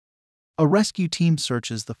A rescue team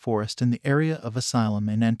searches the forest in the area of asylum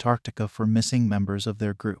in Antarctica for missing members of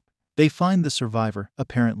their group. They find the survivor,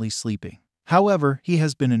 apparently sleeping. However, he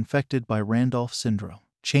has been infected by Randolph syndrome,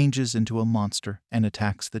 changes into a monster, and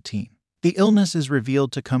attacks the team. The illness is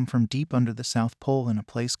revealed to come from deep under the South Pole in a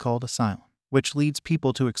place called Asylum, which leads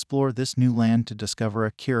people to explore this new land to discover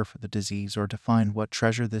a cure for the disease or to find what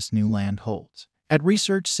treasure this new land holds. At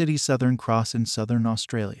Research City Southern Cross in southern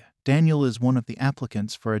Australia, Daniel is one of the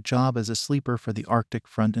applicants for a job as a sleeper for the Arctic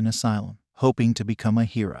Front in Asylum, hoping to become a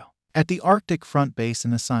hero. At the Arctic Front Base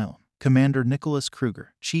in Asylum, Commander Nicholas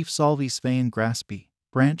Kruger, Chief Solvi Svein Grasby,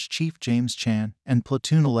 Branch Chief James Chan, and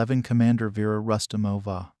Platoon 11 Commander Vera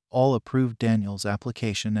Rustamova all approved Daniel's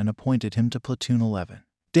application and appointed him to Platoon 11.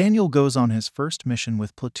 Daniel goes on his first mission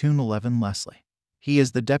with Platoon 11 Leslie. He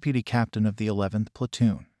is the deputy captain of the 11th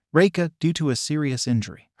Platoon. Reka, due to a serious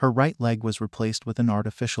injury, her right leg was replaced with an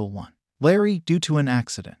artificial one. Larry, due to an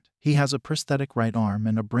accident, he has a prosthetic right arm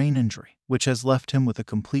and a brain injury, which has left him with a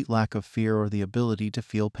complete lack of fear or the ability to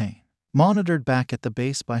feel pain. Monitored back at the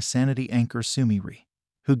base by sanity anchor Sumi-Ri,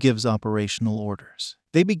 who gives operational orders.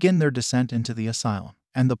 They begin their descent into the asylum,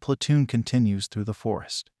 and the platoon continues through the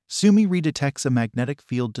forest. Sumi-Ri detects a magnetic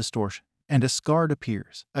field distortion, and a Scard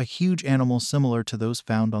appears, a huge animal similar to those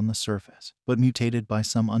found on the surface, but mutated by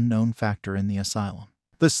some unknown factor in the asylum.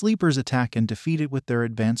 The sleepers attack and defeat it with their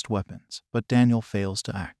advanced weapons, but Daniel fails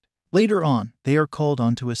to act. Later on, they are called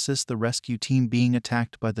on to assist the rescue team being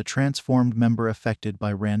attacked by the transformed member affected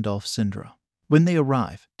by Randolph syndrome. When they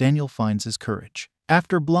arrive, Daniel finds his courage.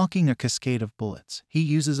 After blocking a cascade of bullets, he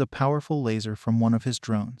uses a powerful laser from one of his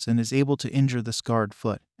drones and is able to injure the scarred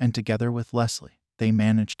foot, and together with Leslie, they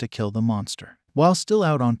manage to kill the monster. While still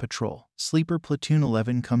out on patrol, Sleeper Platoon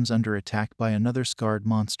 11 comes under attack by another scarred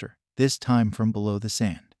monster, this time from below the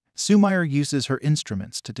sand. Sumire uses her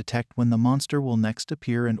instruments to detect when the monster will next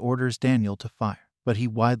appear and orders Daniel to fire, but he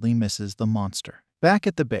widely misses the monster. Back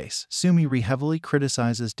at the base, Sumi-Ri heavily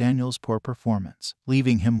criticizes Daniel's poor performance,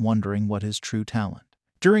 leaving him wondering what his true talent.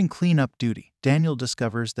 During cleanup duty, Daniel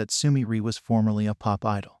discovers that Sumi-Ri was formerly a pop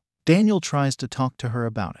idol. Daniel tries to talk to her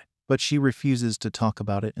about it, but she refuses to talk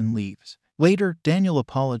about it and leaves. Later, Daniel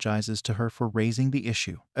apologizes to her for raising the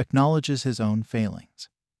issue, acknowledges his own failings,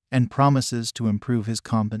 and promises to improve his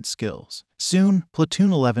combat skills. Soon,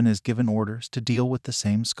 Platoon 11 is given orders to deal with the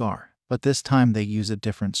same scar, but this time they use a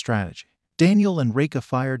different strategy. Daniel and Reka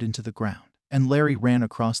fired into the ground, and Larry ran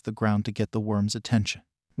across the ground to get the worm's attention.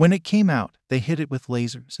 When it came out, they hit it with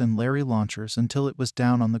lasers and Larry launchers until it was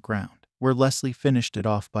down on the ground, where Leslie finished it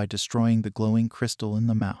off by destroying the glowing crystal in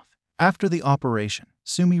the mouth. After the operation,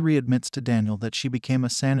 Sumi-Ri admits to Daniel that she became a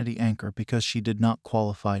sanity anchor because she did not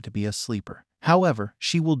qualify to be a sleeper. However,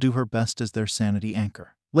 she will do her best as their sanity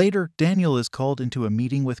anchor. Later, Daniel is called into a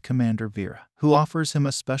meeting with Commander Vera, who offers him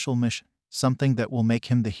a special mission, something that will make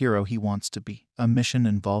him the hero he wants to be, a mission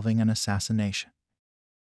involving an assassination.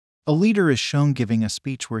 A leader is shown giving a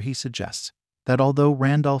speech where he suggests that although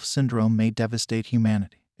Randolph syndrome may devastate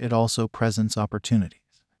humanity, it also presents opportunities.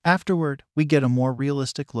 Afterward, we get a more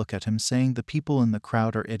realistic look at him saying the people in the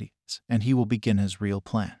crowd are idiots, and he will begin his real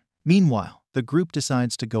plan. Meanwhile, the group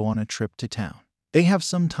decides to go on a trip to town. They have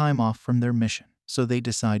some time off from their mission, so they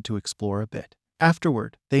decide to explore a bit.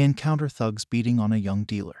 Afterward, they encounter thugs beating on a young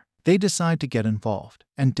dealer. They decide to get involved,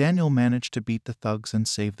 and Daniel managed to beat the thugs and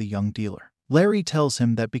save the young dealer. Larry tells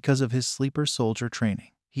him that because of his sleeper soldier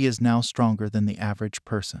training, he is now stronger than the average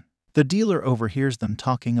person. The dealer overhears them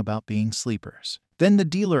talking about being sleepers. Then the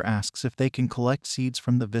dealer asks if they can collect seeds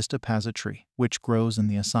from the Vista Pazza tree, which grows in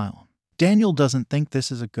the asylum. Daniel doesn't think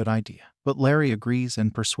this is a good idea, but Larry agrees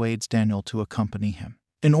and persuades Daniel to accompany him.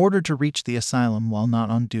 In order to reach the asylum while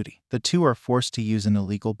not on duty, the two are forced to use an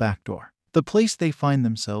illegal backdoor. The place they find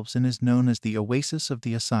themselves in is known as the Oasis of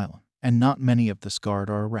the Asylum, and not many of the scarred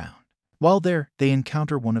are around. While there, they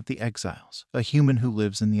encounter one of the exiles, a human who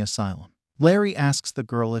lives in the asylum. Larry asks the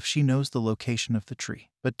girl if she knows the location of the tree,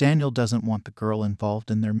 but Daniel doesn't want the girl involved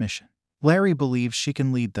in their mission. Larry believes she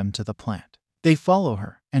can lead them to the plant. They follow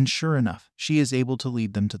her, and sure enough, she is able to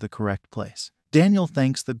lead them to the correct place. Daniel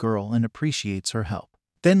thanks the girl and appreciates her help.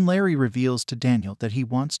 Then Larry reveals to Daniel that he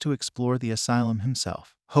wants to explore the asylum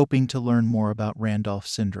himself, hoping to learn more about Randolph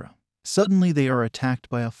syndrome. Suddenly they are attacked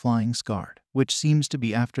by a flying Scard, which seems to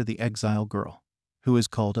be after the exile girl, who is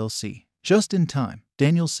called LC. Just in time,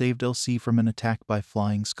 Daniel saved LC from an attack by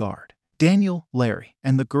flying Scard. Daniel, Larry,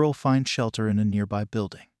 and the girl find shelter in a nearby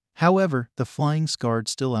building. However, the flying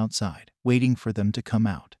Scard's still outside, waiting for them to come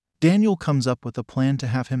out. Daniel comes up with a plan to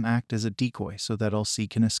have him act as a decoy so that LC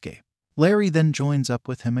can escape. Larry then joins up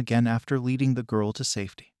with him again after leading the girl to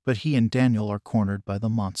safety, but he and Daniel are cornered by the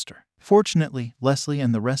monster. Fortunately, Leslie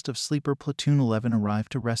and the rest of Sleeper Platoon 11 arrive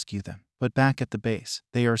to rescue them, but back at the base,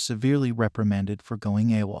 they are severely reprimanded for going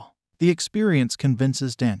AWOL. The experience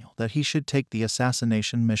convinces Daniel that he should take the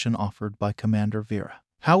assassination mission offered by Commander Vera.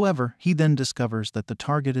 However, he then discovers that the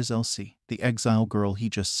target is Elsie, the exile girl he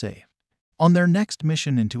just saved. On their next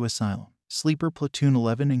mission into Asylum, Sleeper Platoon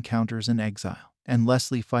 11 encounters an exile, and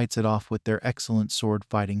Leslie fights it off with their excellent sword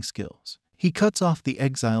fighting skills. He cuts off the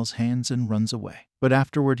exile's hands and runs away, but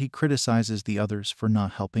afterward he criticizes the others for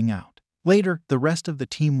not helping out. Later, the rest of the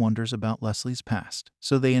team wonders about Leslie's past,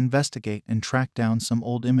 so they investigate and track down some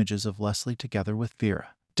old images of Leslie together with Vera.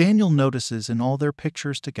 Daniel notices in all their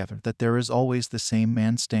pictures together that there is always the same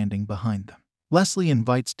man standing behind them. Leslie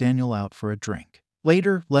invites Daniel out for a drink.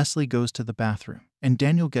 Later, Leslie goes to the bathroom, and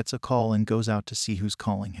Daniel gets a call and goes out to see who's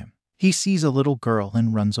calling him. He sees a little girl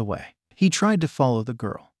and runs away. He tried to follow the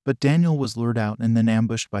girl, but Daniel was lured out and then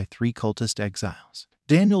ambushed by 3 cultist exiles.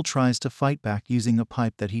 Daniel tries to fight back using a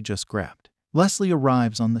pipe that he just grabbed. Leslie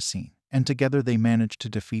arrives on the scene, and together they manage to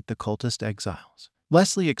defeat the cultist exiles.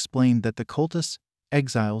 Leslie explained that the cultist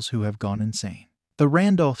exiles who have gone insane. The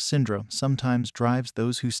Randolph syndrome sometimes drives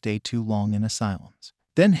those who stay too long in asylums.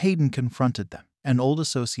 Then Hayden confronted them, an old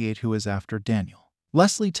associate who is after Daniel.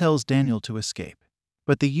 Leslie tells Daniel to escape,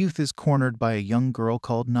 but the youth is cornered by a young girl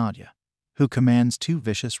called Nadia, who commands 2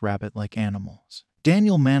 vicious rabbit-like animals.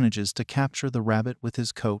 Daniel manages to capture the rabbit with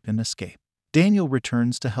his coat and escape. Daniel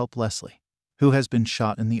returns to help Leslie, who has been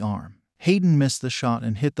shot in the arm. Hayden missed the shot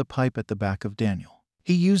and hit the pipe at the back of Daniel.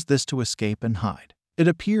 He used this to escape and hide. It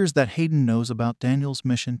appears that Hayden knows about Daniel's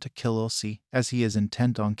mission to kill Elsie, as he is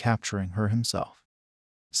intent on capturing her himself.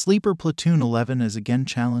 Sleeper Platoon 11 is again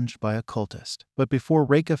challenged by a cultist, but before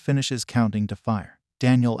Reika finishes counting to fire,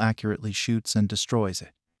 Daniel accurately shoots and destroys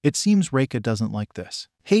it. It seems Reika doesn't like this.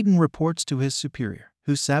 Hayden reports to his superior,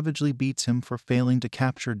 who savagely beats him for failing to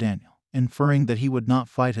capture Daniel, inferring that he would not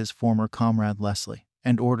fight his former comrade Leslie,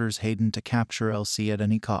 and orders Hayden to capture Elsie at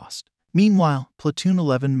any cost. Meanwhile, Platoon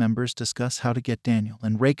 11 members discuss how to get Daniel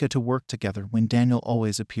and Reika to work together when Daniel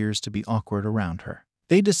always appears to be awkward around her.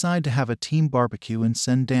 They decide to have a team barbecue and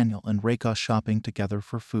send Daniel and Reika shopping together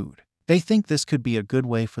for food. They think this could be a good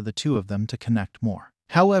way for the 2 of them to connect more.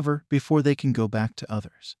 However, before they can go back to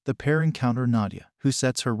others, the pair encounter Nadia, who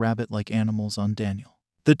sets her rabbit-like animals on Daniel.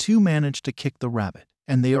 The 2 manage to kick the rabbit,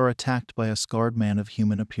 and they are attacked by a scarred man of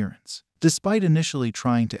human appearance. Despite initially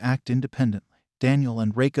trying to act independently, Daniel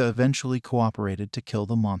and Reika eventually cooperated to kill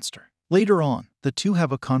the monster. Later on, the 2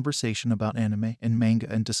 have a conversation about anime and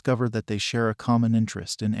manga and discover that they share a common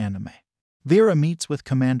interest in anime. Vera meets with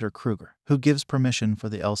Commander Kruger, who gives permission for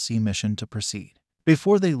the LC mission to proceed.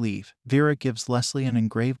 Before they leave, Vera gives Leslie an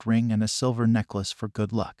engraved ring and a silver necklace for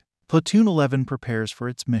good luck. Platoon 11 prepares for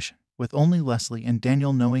its mission, with only Leslie and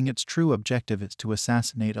Daniel knowing its true objective is to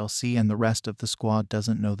assassinate Elsie, and the rest of the squad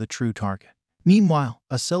doesn't know the true target. Meanwhile,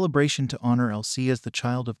 a celebration to honor Elsie as the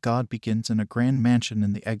child of God begins in a grand mansion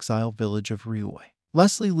in the exile village of Ryui.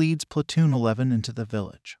 Leslie leads Platoon 11 into the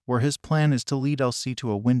village, where his plan is to lead Elsie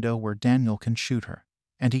to a window where Daniel can shoot her,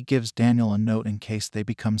 and he gives Daniel a note in case they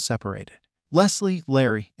become separated. Leslie,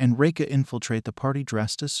 Larry, and Reika infiltrate the party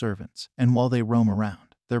dressed as servants, and while they roam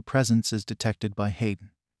around, their presence is detected by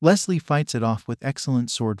Hayden. Leslie fights it off with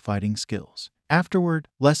excellent sword fighting skills. Afterward,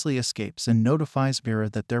 Leslie escapes and notifies Vera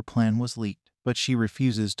that their plan was leaked, but she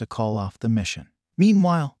refuses to call off the mission.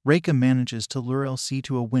 Meanwhile, Reika manages to lure Elsie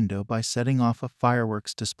to a window by setting off a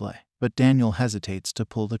fireworks display, but Daniel hesitates to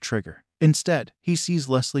pull the trigger. Instead, he sees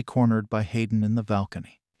Leslie cornered by Hayden in the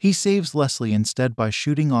balcony. He saves Leslie instead by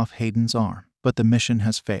shooting off Hayden's arm, but the mission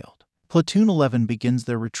has failed. Platoon 11 begins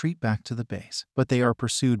their retreat back to the base, but they are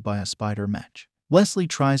pursued by a spider mech. Leslie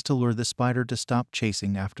tries to lure the spider to stop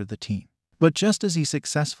chasing after the team, but just as he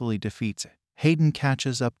successfully defeats it, Hayden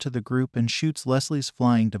catches up to the group and shoots Leslie's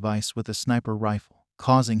flying device with a sniper rifle,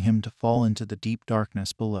 causing him to fall into the deep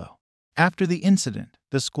darkness below. After the incident,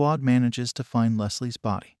 the squad manages to find Leslie's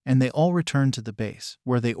body, and they all return to the base,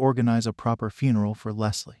 where they organize a proper funeral for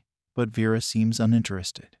Leslie, but Vera seems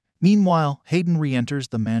uninterested. Meanwhile, Hayden re-enters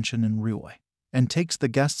the mansion in Ryui, and takes the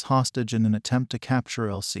guests hostage in an attempt to capture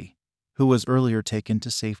Elsie, who was earlier taken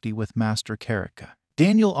to safety with Master Karika.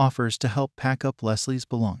 Daniel offers to help pack up Leslie's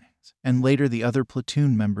belongings, and later the other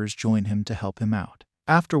platoon members join him to help him out.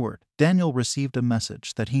 Afterward, Daniel received a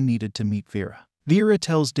message that he needed to meet Vera. Vera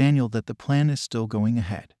tells Daniel that the plan is still going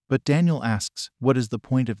ahead, but Daniel asks what is the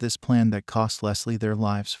point of this plan that cost Leslie their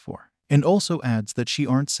lives for, and also adds that she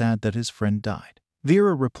aren't sad that his friend died.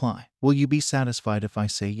 Vera reply, "Will you be satisfied if I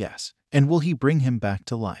say yes, and will he bring him back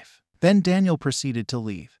to life?" Then Daniel proceeded to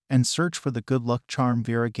leave and search for the good luck charm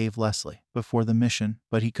Vera gave Leslie before the mission,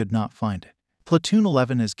 but he could not find it. Platoon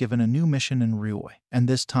 11 is given a new mission in Rioi, and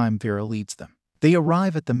this time Vera leads them. They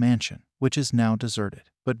arrive at the mansion, which is now deserted,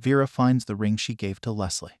 but Vera finds the ring she gave to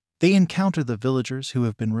Leslie. They encounter the villagers who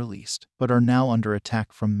have been released, but are now under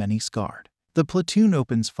attack from many scarred. The platoon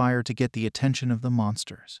opens fire to get the attention of the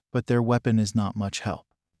monsters, but their weapon is not much help.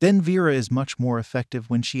 Then Vera is much more effective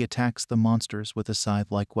when she attacks the monsters with a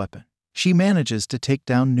scythe-like weapon. She manages to take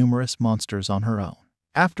down numerous monsters on her own.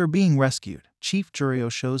 After being rescued, Chief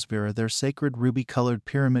Jurio shows Vera their sacred ruby-colored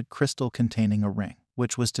pyramid crystal containing a ring,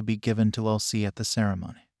 which was to be given to LC at the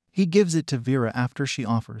ceremony. He gives it to Vera after she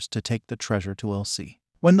offers to take the treasure to LC.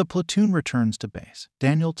 When the platoon returns to base,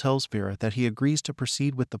 Daniel tells Vera that he agrees to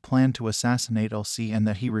proceed with the plan to assassinate LC and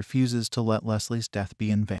that he refuses to let Leslie's death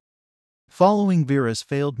be in vain. Following Vera's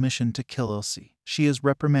failed mission to kill LC, she is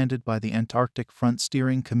reprimanded by the Antarctic Front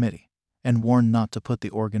Steering Committee and warned not to put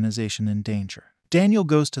the organization in danger. Daniel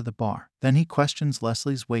goes to the bar, then he questions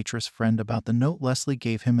Leslie's waitress friend about the note Leslie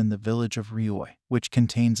gave him in the village of Rioi, which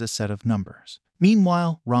contains a set of numbers.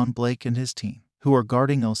 Meanwhile, Ron Blake and his team, who are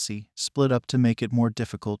guarding LC, split up to make it more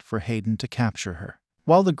difficult for Hayden to capture her.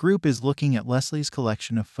 While the group is looking at Leslie's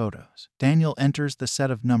collection of photos, Daniel enters the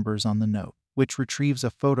set of numbers on the note, which retrieves a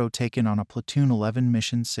photo taken on a Platoon 11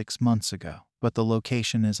 mission 6 months ago, but the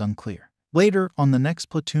location is unclear. Later, on the next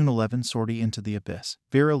Platoon 11 sortie into the abyss,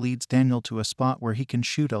 Vera leads Daniel to a spot where he can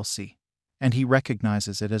shoot LC, and he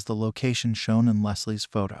recognizes it as the location shown in Leslie's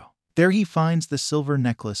photo. There he finds the silver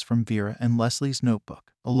necklace from Vera and Leslie's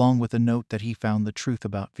notebook, along with a note that he found the truth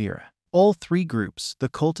about Vera. All three groups, the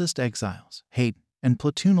Cultist Exiles, Hayden, and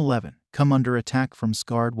Platoon 11, come under attack from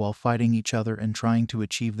Scarred while fighting each other and trying to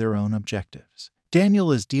achieve their own objectives. Daniel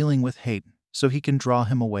is dealing with Hayden, so he can draw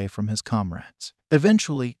him away from his comrades.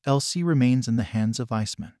 Eventually, LC remains in the hands of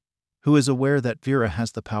Iceman, who is aware that Vera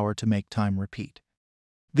has the power to make time repeat.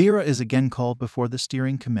 Vera is again called before the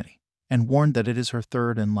steering committee and warned that it is her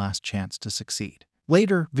third and last chance to succeed.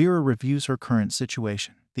 Later, Vera reviews her current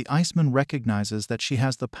situation. The Iceman recognizes that she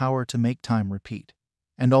has the power to make time repeat,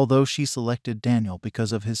 and although she selected Daniel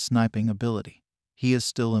because of his sniping ability, he is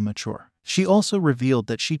still immature. She also revealed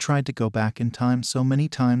that she tried to go back in time so many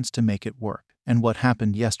times to make it work, and what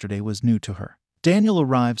happened yesterday was new to her. Daniel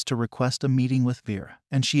arrives to request a meeting with Vera,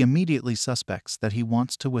 and she immediately suspects that he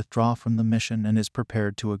wants to withdraw from the mission and is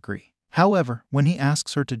prepared to agree. However, when he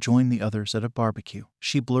asks her to join the others at a barbecue,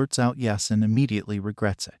 she blurts out yes and immediately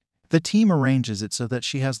regrets it. The team arranges it so that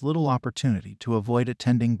she has little opportunity to avoid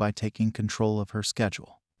attending by taking control of her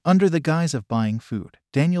schedule. Under the guise of buying food,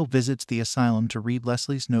 Daniel visits the asylum to read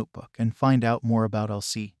Leslie's notebook and find out more about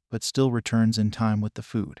LC, but still returns in time with the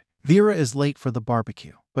food. Vera is late for the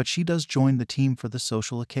barbecue, but she does join the team for the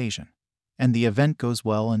social occasion, and the event goes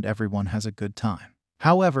well and everyone has a good time.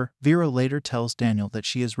 However, Vera later tells Daniel that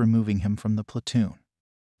she is removing him from the platoon.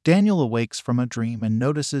 Daniel awakes from a dream and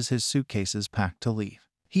notices his suitcases packed to leave.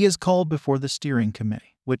 He is called before the steering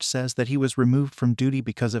committee, which says that he was removed from duty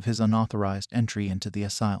because of his unauthorized entry into the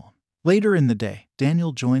asylum. Later in the day,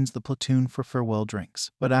 Daniel joins the platoon for farewell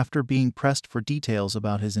drinks, but after being pressed for details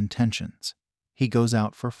about his intentions, he goes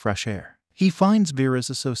out for fresh air. He finds Vera's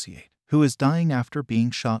associate, who is dying after being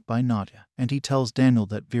shot by Nadia, and he tells Daniel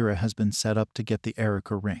that Vera has been set up to get the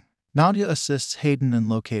Erica ring. Nadia assists Hayden in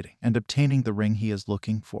locating and obtaining the ring he is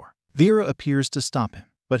looking for. Vera appears to stop him,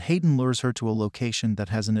 but Hayden lures her to a location that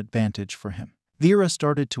has an advantage for him. Vera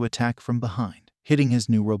started to attack from behind, hitting his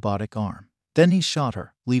new robotic arm. Then he shot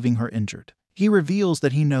her, leaving her injured. He reveals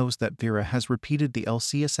that he knows that Vera has repeated the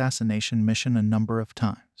LC assassination mission a number of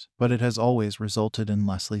times, but it has always resulted in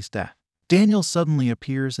Leslie's death. Daniel suddenly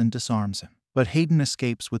appears and disarms him, but Hayden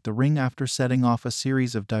escapes with the ring after setting off a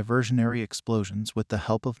series of diversionary explosions with the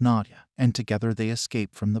help of Nadia, and together they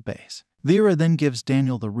escape from the base. Vera then gives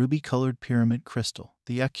Daniel the ruby-colored pyramid crystal,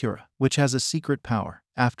 the Acura, which has a secret power,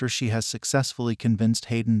 after she has successfully convinced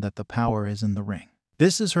Hayden that the power is in the ring.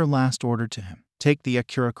 This is her last order to him: take the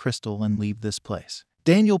Acura crystal and leave this place.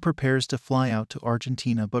 Daniel prepares to fly out to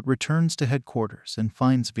Argentina but returns to headquarters and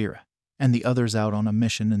finds Vera and the others out on a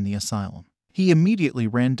mission in the asylum. He immediately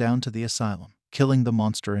ran down to the asylum, killing the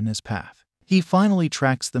monster in his path. He finally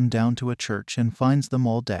tracks them down to a church and finds them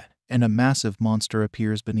all dead, and a massive monster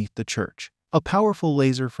appears beneath the church. A powerful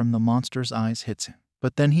laser from the monster's eyes hits him,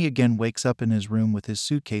 but then he again wakes up in his room with his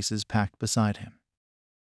suitcases packed beside him.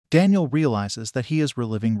 Daniel realizes that he is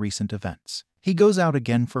reliving recent events. He goes out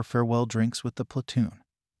again for farewell drinks with the platoon,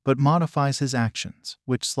 but modifies his actions,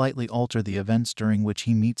 which slightly alter the events during which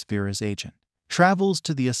he meets Vera's agent. Travels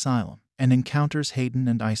to the asylum and encounters Hayden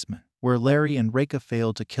and Iceman, where Larry and Reka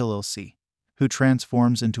fail to kill LC, who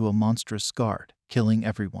transforms into a monstrous Scarred, killing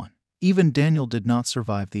everyone. Even Daniel did not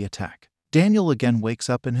survive the attack. Daniel again wakes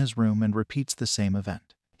up in his room and repeats the same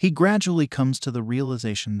event. He gradually comes to the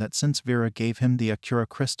realization that since Vera gave him the Akira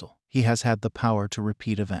crystal, he has had the power to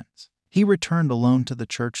repeat events. He returned alone to the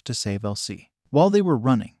church to save Elsie. While they were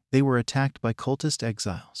running, they were attacked by cultist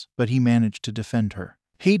exiles, but he managed to defend her.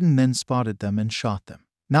 Hayden then spotted them and shot them.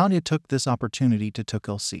 Nadia took this opportunity to take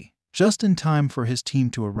Elsie. Just in time for his team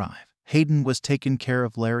to arrive, Hayden was taking care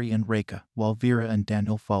of Larry and Reka, while Vera and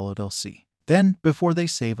Daniel followed Elsie. Then, before they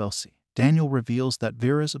save Elsie, Daniel reveals that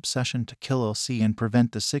Vera's obsession to kill Elsie and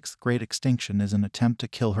prevent the sixth great extinction is an attempt to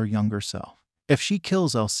kill her younger self. If she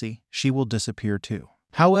kills Elsie, she will disappear too.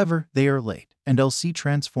 However, they are late, and Elsie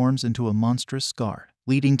transforms into a monstrous scar,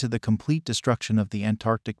 leading to the complete destruction of the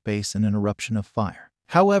Antarctic base and an eruption of fire.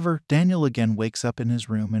 However, Daniel again wakes up in his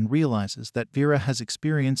room and realizes that Vera has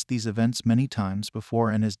experienced these events many times before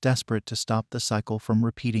and is desperate to stop the cycle from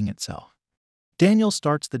repeating itself. Daniel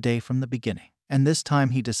starts the day from the beginning, and this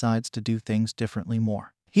time he decides to do things differently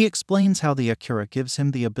more. He explains how the Akira gives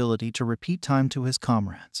him the ability to repeat time to his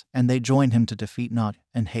comrades, and they join him to defeat Nadia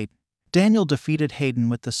and Hayden. Daniel defeated Hayden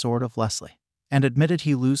with the sword of Leslie, and admitted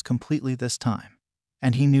he lose completely this time,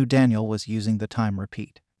 and he knew Daniel was using the time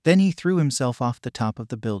repeat. Then he threw himself off the top of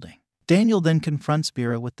the building. Daniel then confronts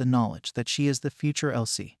Vera with the knowledge that she is the future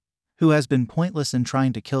Elsie, who has been pointless in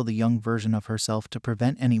trying to kill the young version of herself to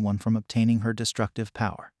prevent anyone from obtaining her destructive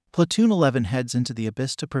power. Platoon 11 heads into the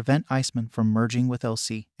abyss to prevent Iceman from merging with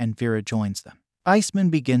Elsie, and Vera joins them. Iceman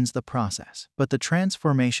begins the process, but the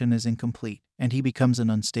transformation is incomplete, and he becomes an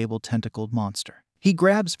unstable tentacled monster. He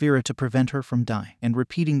grabs Vera to prevent her from dying and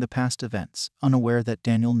repeating the past events, unaware that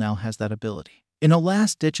Daniel now has that ability. In a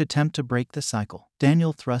last-ditch attempt to break the cycle,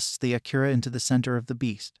 Daniel thrusts the Akira into the center of the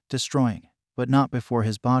beast, destroying it, but not before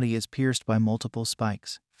his body is pierced by multiple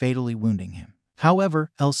spikes, fatally wounding him. However,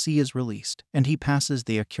 Elsie is released, and he passes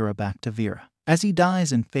the Akira back to Vera. As he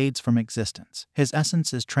dies and fades from existence, his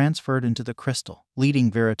essence is transferred into the crystal, leading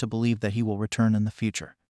Vera to believe that he will return in the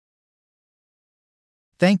future.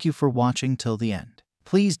 Thank you for watching till the end.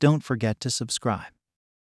 Please don't forget to subscribe.